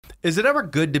Is it ever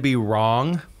good to be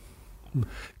wrong?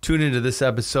 Tune into this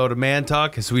episode of Man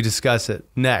Talk as we discuss it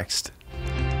next.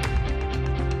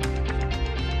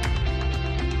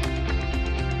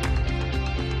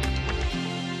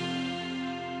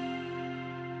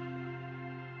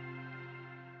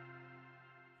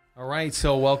 All right,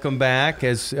 so welcome back.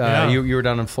 As you were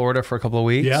down in Florida for a couple of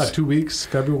weeks. Yeah, 2 weeks,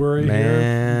 February.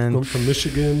 Man. Here, from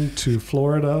Michigan to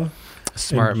Florida.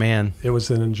 Smart man. It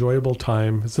was an enjoyable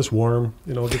time. It's just warm,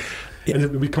 you know.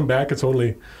 And we come back, it's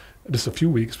only just a few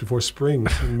weeks before spring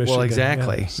in Michigan. Well,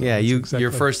 exactly. Yeah, so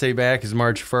your first day back is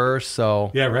March 1st,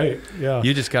 so yeah, right. Yeah,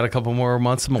 you just got a couple more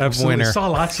months of Absolutely. winter. Saw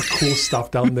lots of cool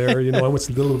stuff down there. You know, I went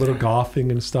to a little bit of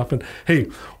golfing and stuff. And hey,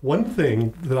 one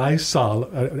thing that I saw,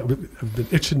 I've been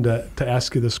itching to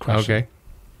ask you this question. Okay.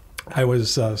 I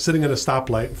was sitting at a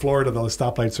stoplight. In Florida, the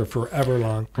stoplights are forever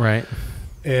long. Right.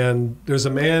 And there's a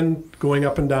man going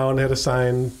up and down, had a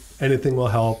sign, anything will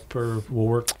help or will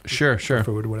work. Sure.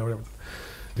 Food, whatever. And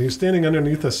he was standing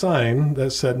underneath a sign that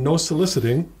said, no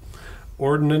soliciting,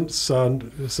 ordinance,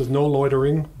 it says no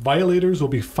loitering, violators will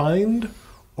be fined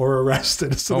or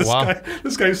arrested. So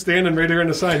this guy's standing right there on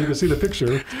the sign. You can see the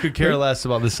picture. Could care less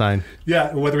about the sign. Yeah,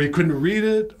 and whether he couldn't read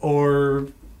it or...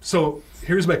 So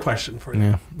here's my question for you.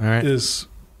 Yeah, all right. Is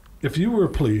if you were a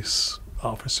police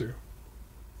officer,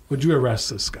 would you arrest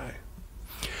this guy?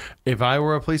 If I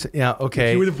were a police... Yeah,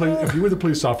 okay. If you were the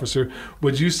police officer,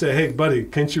 would you say, hey, buddy,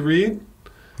 can't you read?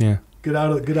 Yeah. Get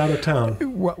out of town.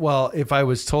 Well, if I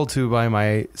was told to by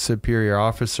my superior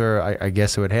officer, I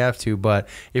guess I would have to. But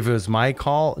if it was my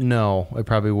call, no, I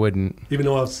probably wouldn't. Even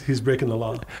though he's breaking the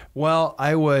law? Well,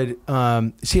 I would...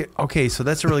 okay, so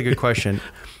that's a really good question.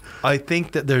 I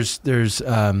think that there's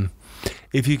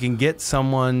if you can get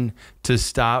someone to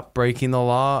stop breaking the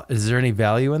law, is there any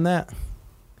value in that?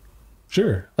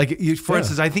 Sure. Like, for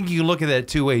instance, I think you can look at that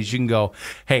two ways. You can go,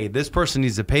 hey, this person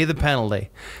needs to pay the penalty.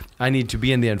 I need to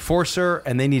be in the enforcer,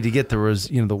 and they need to get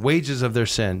the wages of their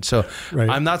sin. So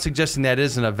I'm not suggesting that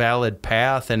isn't a valid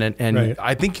path, and right.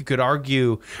 I think you could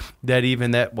argue that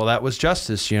even that was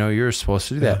justice. You know, you're supposed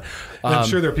to do that. I'm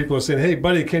sure there are people who are saying, hey,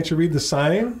 buddy, can't you read the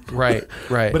sign? Right.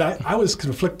 But I was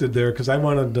conflicted there because I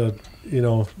wanted to,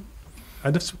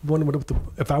 I just wondered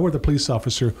if I were the police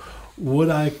officer, would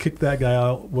I kick that guy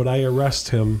out? Would I arrest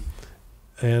him?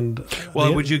 And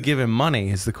would you give him money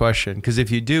is the question. Because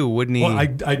if you do, wouldn't he? Well, I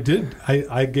did.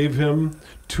 I gave him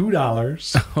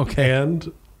 $2 okay.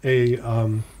 and a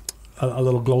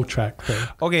little glow track thing.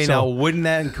 Okay, now wouldn't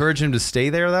that encourage him to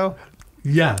stay there, though?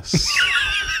 Yes.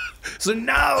 So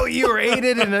no, you were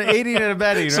aiding and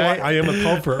abetting, right? So I am a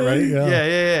culprit, right?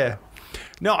 Yeah.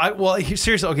 No,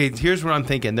 seriously. Okay, here's what I'm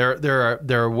thinking. There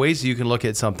are ways you can look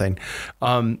at something.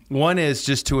 One is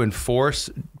just to enforce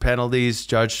penalties,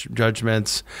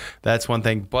 judgments. That's one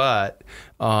thing. But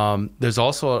there's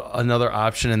also another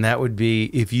option, and that would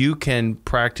be if you can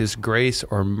practice grace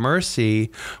or mercy.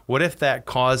 What if that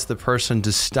caused the person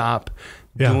to stop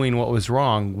doing what was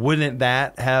wrong? Wouldn't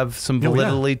that have some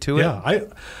validity to it? Yeah.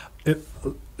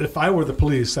 If I were the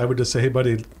police, I would just say, hey,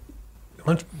 buddy,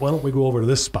 why don't we go over to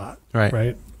this spot,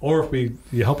 right? Or if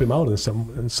you help him out in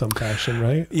some fashion,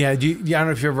 right? Yeah. I don't know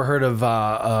if you ever heard of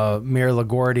Mayor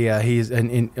LaGuardia. He's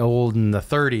old in the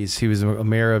 30s. He was a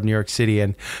mayor of New York City,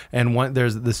 and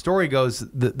the story goes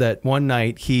that one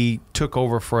night he took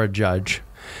over for a judge.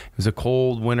 It was a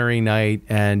cold, wintry night,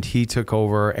 and he took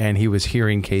over, and he was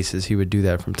hearing cases. He would do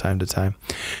that from time to time.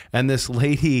 And this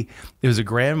lady, it was a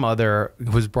grandmother,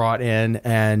 was brought in,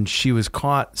 and she was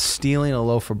caught stealing a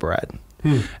loaf of bread.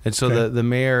 And so the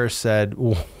mayor said,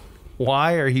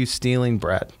 why are you stealing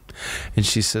bread? And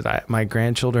she said, my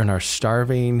grandchildren are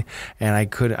starving, and I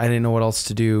didn't know what else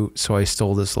to do, so I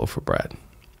stole this loaf of bread.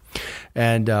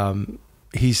 And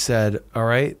he said, all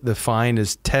right, the fine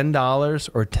is $10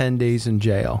 or 10 days in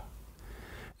jail.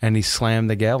 And he slammed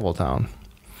the gavel down.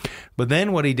 But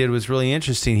then what he did was really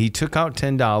interesting. He took out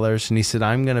 $10 and he said,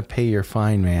 I'm going to pay your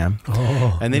fine, ma'am.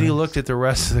 And then he looked at the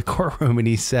rest of the courtroom and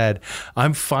he said,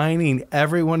 I'm fining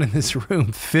everyone in this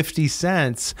room 50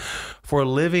 cents for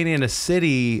living in a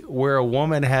city where a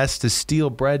woman has to steal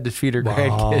bread to feed her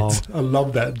grandkids. I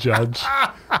love that, Judge.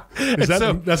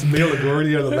 That's Mayor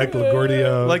LaGuardia, like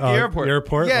LaGuardia, like the airport.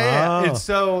 Airport. Yeah. And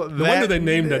so no wonder they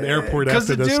named an airport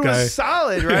after this guy. Because the dude was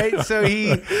solid, right?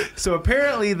 So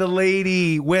apparently the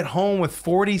lady went home with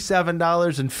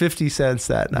 $47.50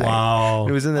 that night. Wow,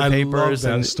 it was in the papers.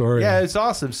 Love that story. Yeah, it's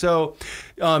awesome. So,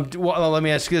 let me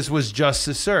ask you this: was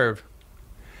justice served?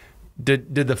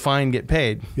 Did the fine get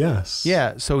paid? Yes.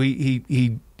 Yeah. So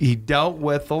he dealt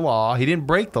with the law. He didn't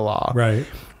break the law. Right.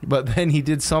 But then he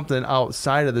did something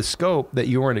outside of the scope that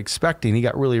you weren't expecting. He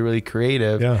got really, really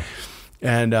creative. Yeah.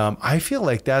 And I feel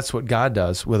like that's what God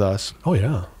does with us. Oh,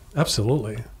 yeah,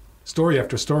 absolutely. Story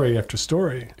after story after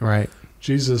story. Right.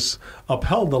 Jesus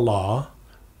upheld the law,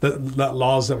 that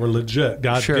laws that were legit,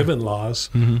 God-given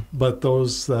laws, but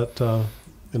those that,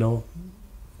 he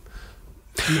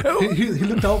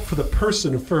looked out for the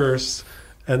person first,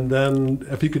 and then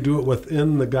if he could do it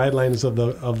within the guidelines of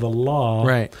the law.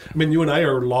 Right. I mean, you and I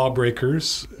are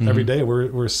lawbreakers every day.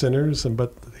 We're sinners,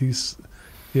 but he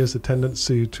has a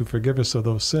tendency to forgive us of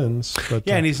those sins. But,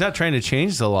 and he's not trying to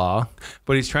change the law,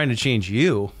 but he's trying to change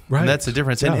you. Right. And that's the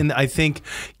difference. Yeah. And I think,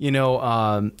 James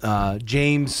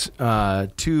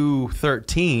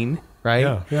 2:13,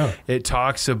 right? Yeah. It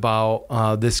talks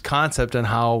about this concept and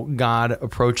how God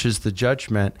approaches the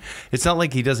judgment. It's not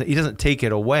like he doesn't take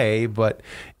it away, but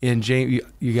in James,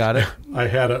 you got it? I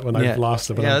had it when I lost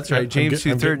it. Yeah, that's right. James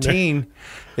 2:13,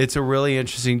 it's a really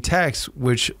interesting text,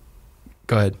 which,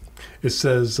 go ahead. It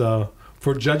says,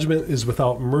 for judgment is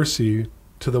without mercy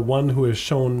to the one who has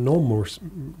shown no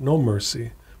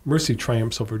mercy. Mercy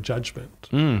triumphs over judgment.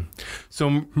 So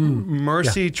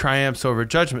mercy triumphs over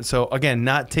judgment. So again,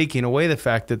 not taking away the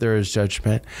fact that there is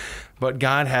judgment, but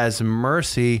God has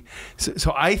mercy.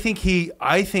 So I think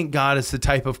God is the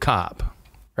type of cop,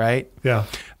 right? Yeah.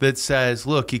 That says,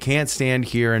 look, you can't stand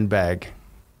here and beg.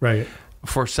 Right.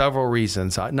 For several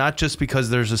reasons, not just because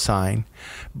there's a sign,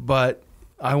 but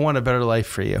I want a better life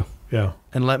for you. Yeah.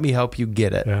 And let me help you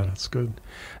get it. Yeah, that's good.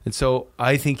 And so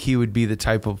I think he would be the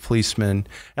type of policeman.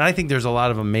 And I think there's a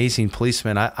lot of amazing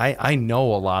policemen. I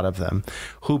know a lot of them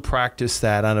who practice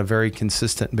that on a very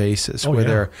consistent basis,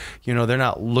 where they're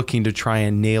not looking to try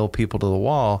and nail people to the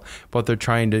wall, but they're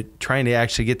trying to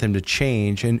actually get them to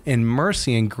change. And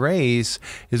mercy and grace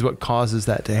is what causes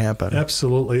that to happen.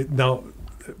 Absolutely. Now,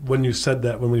 when you said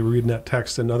that, when we were reading that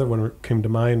text, another one that came to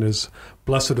mind is,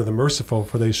 blessed are the merciful,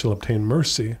 for they shall obtain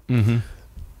mercy.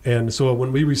 And so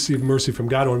when we receive mercy from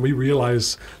God, when we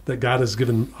realize that God has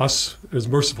given us, is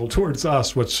merciful towards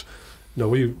us, which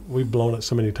we've blown it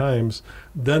so many times,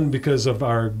 then because of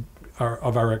our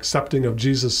accepting of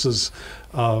Jesus's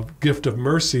gift of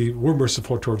mercy, we're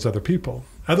merciful towards other people.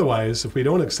 Otherwise, if we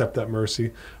don't accept that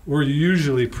mercy, we're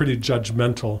usually pretty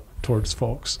judgmental towards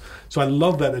folks. So I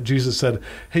love that Jesus said,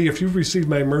 hey, if you've received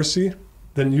my mercy,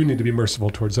 then you need to be merciful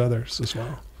towards others as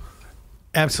well.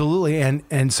 Absolutely.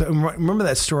 And so remember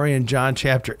that story in John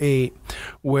chapter 8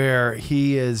 where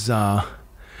he is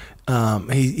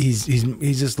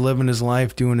he's just living his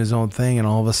life, doing his own thing, and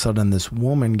all of a sudden this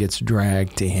woman gets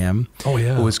dragged to him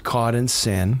who was caught in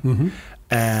sin,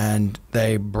 and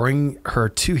they bring her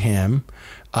to him,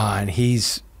 and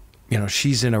he's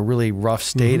she's in a really rough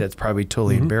state. It's probably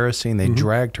totally embarrassing. They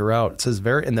dragged her out. It says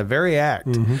in the very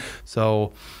act.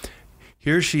 So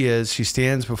here she is. She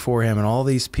stands before him, and all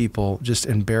these people just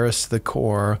embarrassed to the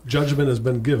core. Judgment has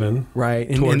been given. Right.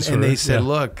 And they said,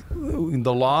 look,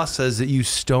 the law says that you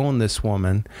stone this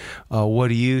woman. What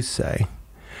do you say?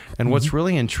 And what's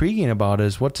really intriguing about it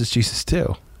is, what does Jesus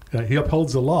do? Yeah, he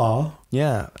upholds the law.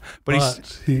 Yeah.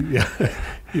 But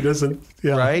he doesn't.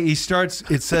 Yeah. Right.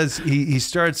 It says he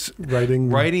starts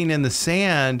writing in the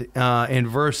sand. In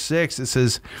verse 6, it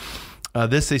says,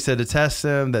 this they said to test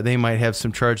him, that they might have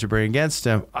some charge to bring against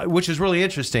him, which is really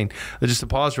interesting. Just to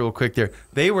pause real quick there.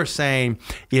 They were saying,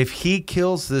 if he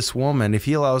kills this woman, if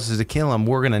he allows us to kill him,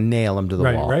 we're going to nail him to the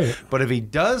wall. Right. But if he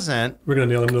doesn't, we're going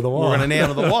to nail him to the wall. We're going to nail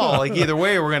him to the wall. Like, either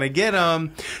way, we're going to get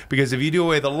him, because if you do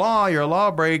away the law, you're a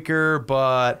lawbreaker.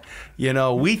 But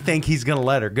we think he's going to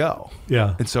let her go.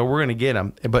 Yeah. And so we're going to get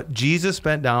him. But Jesus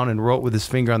bent down and wrote with his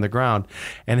finger on the ground.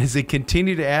 And as they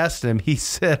continued to ask him, he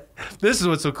said, this is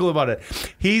what's so cool about it.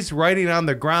 He's writing on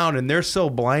the ground, and they're so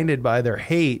blinded by their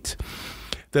hate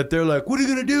that they're like, what are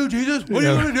you going to do, Jesus? What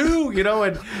are you going to do?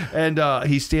 And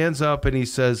he stands up and he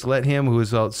says, let him who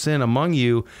is without sin among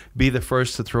you be the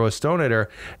first to throw a stone at her.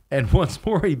 And once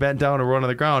more he bent down and wrote on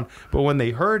the ground. But when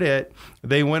they heard it,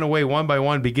 they went away one by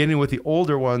one, beginning with the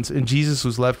older ones, and Jesus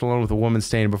was left alone with a woman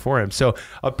standing before him. So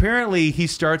apparently he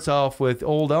starts off with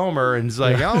old Elmer, and he's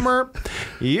like, Elmer,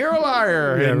 you're a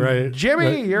liar. And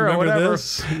Jimmy, you're a whatever.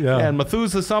 And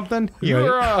Methuselah something,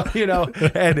 you're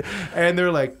and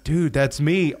they're like, dude, that's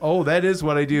me. Oh, that is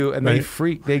what I do. And they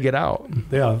freak, they get out.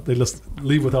 Yeah, they just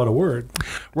leave without a word.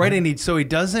 Right, and he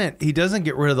doesn't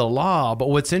get rid of the law. But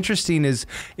what's interesting is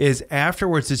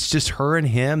afterwards, it's just her and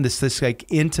him, this like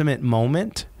intimate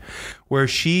moment where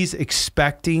she's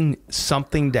expecting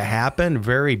something to happen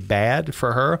very bad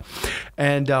for her,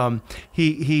 and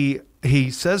he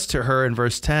says to her in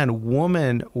verse 10,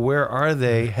 woman, where are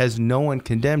they? Has no one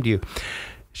condemned you?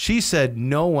 She said,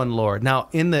 "No one, Lord." Now,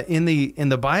 in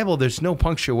the Bible, there's no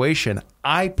punctuation.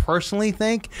 I personally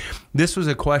think this was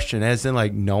a question, as in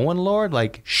like, "No one, Lord."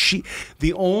 Like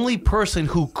the only person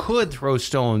who could throw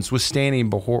stones was standing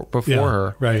before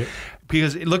her. Right.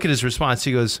 Because look at his response.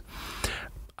 He goes,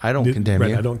 "I don't condemn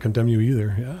you. I don't condemn you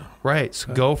either." Yeah. Right.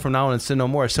 So go from now on and sin no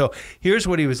more. So here's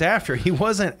what he was after. He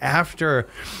wasn't after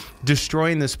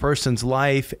destroying this person's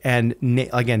life and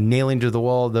again nailing to the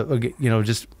wall.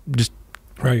 Just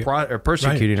right. or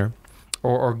persecuting her,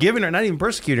 or giving her, not even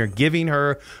persecuting her, giving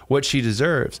her what she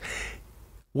deserves.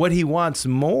 What he wants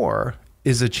more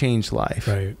is a changed life.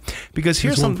 Right. Because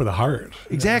here's something for the heart.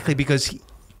 Exactly. Because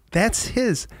that's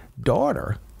his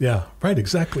daughter. Yeah. Right.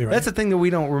 Exactly. Right. That's the thing that we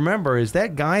don't remember is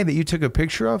that guy that you took a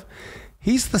picture of.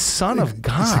 He's the Son of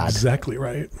God. That's exactly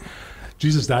right.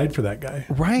 Jesus died for that guy.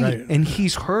 Right. And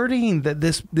he's hurting that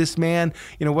this man,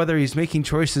 whether he's making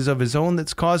choices of his own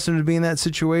that's caused him to be in that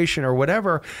situation or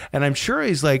whatever. And I'm sure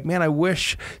he's like, man, I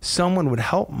wish someone would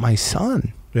help my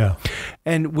son. Yeah.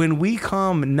 And when we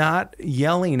come not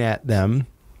yelling at them,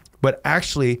 but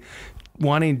actually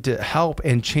wanting to help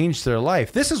and change their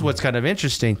life, this is what's kind of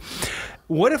interesting.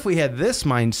 What if we had this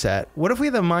mindset? What if we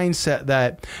had the mindset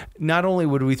that not only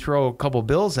would we throw a couple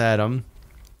bills at them,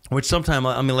 which sometimes,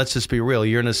 let's just be real.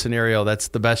 You're in a scenario that's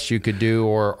the best you could do,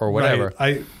 or whatever.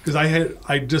 Right.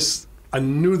 I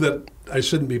knew that I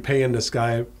shouldn't be paying this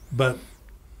guy, but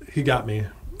he got me.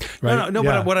 Right? No.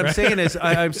 But what I'm saying is,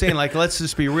 I'm saying like, let's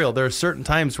just be real. There are certain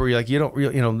times where you're like, you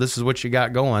don't, this is what you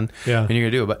got going, and you're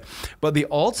gonna do it. But the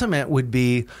ultimate would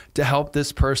be to help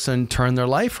this person turn their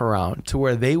life around to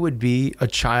where they would be a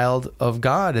child of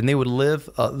God and they would live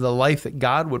the life that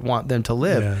God would want them to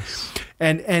live. Yes.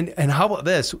 And how about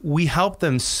this? We help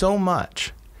them so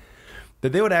much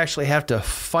that they would actually have to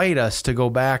fight us to go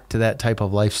back to that type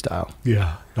of lifestyle.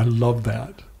 Yeah, I love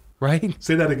that. Right?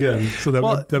 Say that again so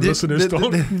that the listeners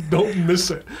don't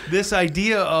miss it. This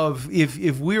idea of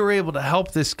if we were able to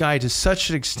help this guy to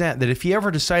such an extent that if he ever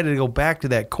decided to go back to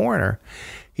that corner,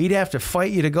 he'd have to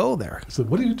fight you to go there. So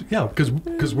what do you do? Yeah,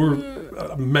 because we're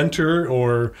a mentor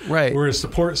or we're a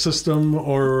support system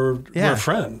or we're a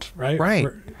friend, right? Right.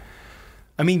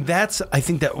 I think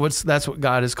that's what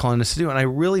God is calling us to do. And I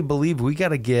really believe we got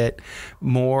to get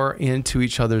more into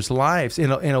each other's lives in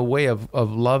a way of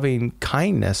loving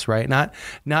kindness, right?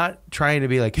 Not trying to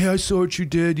be like, hey, I saw what you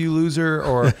did, you loser,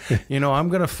 or, I'm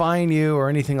going to fine you or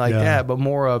anything like that, but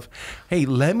more of, hey,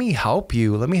 let me help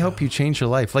you. Let me help you change your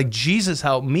life. Like Jesus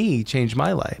helped me change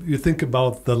my life. You think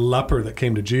about the leper that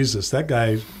came to Jesus. That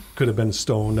guy could have been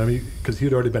stoned. Because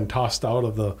he'd already been tossed out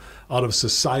of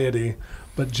society.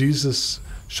 But Jesus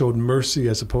showed mercy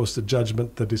as opposed to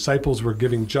judgment. The disciples were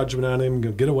giving judgment on him.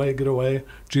 Get away, get away.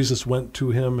 Jesus went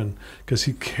to him, and because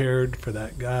he cared for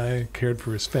that guy, cared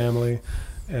for his family,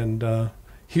 and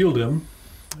healed him.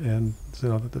 And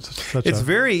it's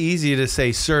very easy to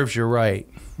say serves you right.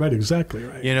 Right, exactly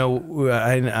right. You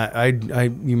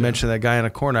mentioned that guy in a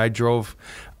corner. I drove.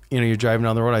 You're driving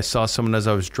down the road. I saw someone as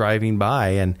I was driving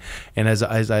by, and as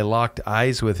I locked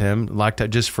eyes with him, locked out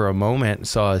just for a moment,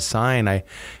 saw a sign. I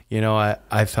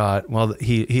thought, well,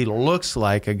 he looks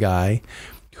like a guy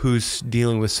who's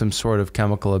dealing with some sort of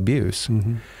chemical abuse.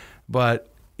 Mm-hmm. But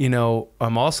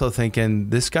I'm also thinking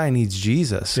this guy needs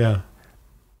Jesus. Yeah.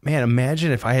 Man,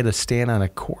 imagine if I had to stand on a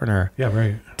corner. Yeah,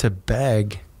 right. To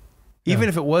beg. Even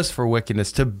if it was for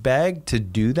wickedness, to beg to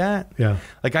do that. Yeah.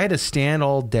 Like I had to stand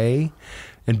all day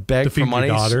and beg to for money,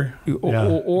 your daughter.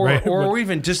 or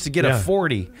even just to get a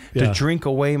 40 to drink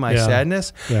away my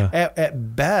sadness. Yeah.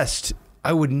 At best,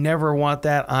 I would never want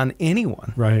that on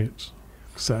anyone. Right.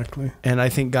 Exactly. And I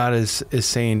think God is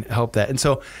saying, help that. And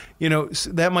so,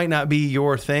 that might not be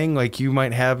your thing. Like you might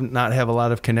not have a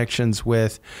lot of connections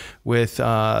with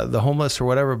the homeless or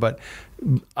whatever. But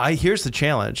here's the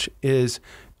challenge is,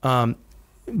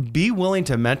 be willing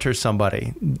to mentor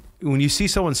somebody. When you see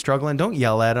someone struggling, don't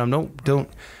yell at them. Don't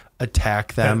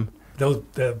attack them.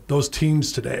 Those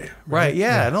teens today. Right.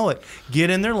 Yeah. No,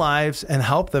 get in their lives and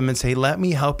help them and say, let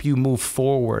me help you move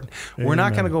forward. Amen. We're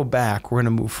not going to go back. We're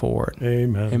going to move forward.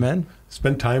 Amen. Amen.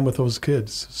 Spend time with those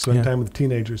kids. Spend time with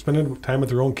teenagers. Spend time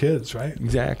with their own kids, right?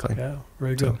 Exactly. Yeah.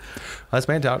 Very good. So, that's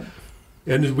Man Talk.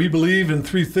 And we believe in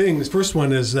three things. First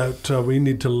one is that we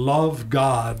need to love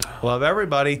God. Love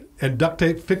everybody. And duct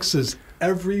tape fixes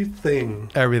everything.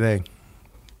 Everything.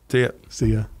 See ya.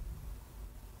 See ya.